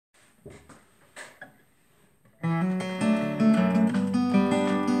I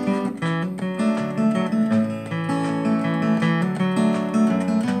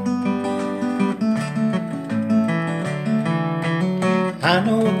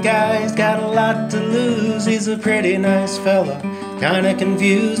know a guy's got a lot to lose. He's a pretty nice fella, kinda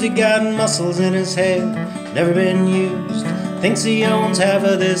confused. He got muscles in his head, never been used. Thinks he owns half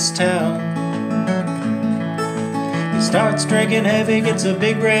of this town. He starts drinking heavy, gets a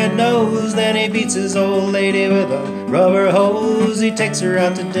big red nose. Then he beats his old lady with a rubber hose. He takes her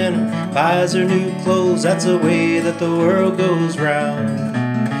out to dinner, buys her new clothes. That's the way that the world goes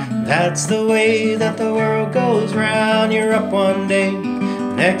round. That's the way that the world goes round. You're up one day,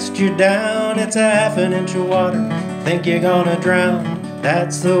 next you're down. It's a half an inch of water, think you're gonna drown.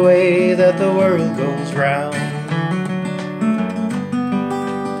 That's the way that the world goes round.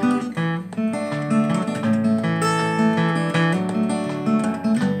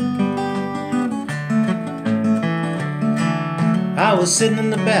 I was sitting in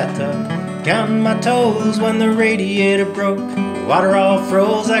the bathtub, counting my toes, when the radiator broke. Water all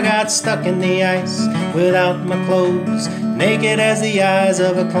froze, I got stuck in the ice without my clothes, naked as the eyes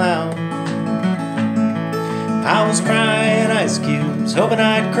of a clown. I was crying ice cubes, hoping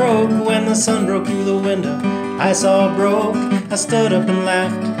I'd croak, when the sun broke through the window. I saw broke, I stood up and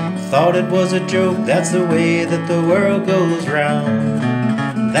laughed, thought it was a joke. That's the way that the world goes round.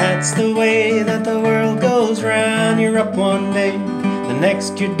 That's the way that the world goes round. You're up one day, the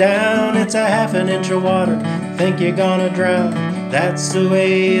next you're down. It's a half an inch of water, think you're gonna drown. That's the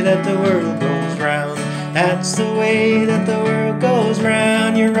way that the world goes round. That's the way that the world goes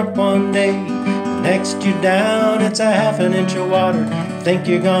round. You're up one day, the next you're down. It's a half an inch of water, think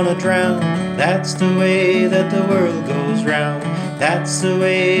you're gonna drown. That's the way that the world goes round. That's the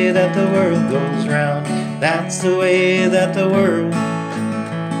way that the world goes round. That's the way that the world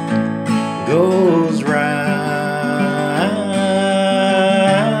goes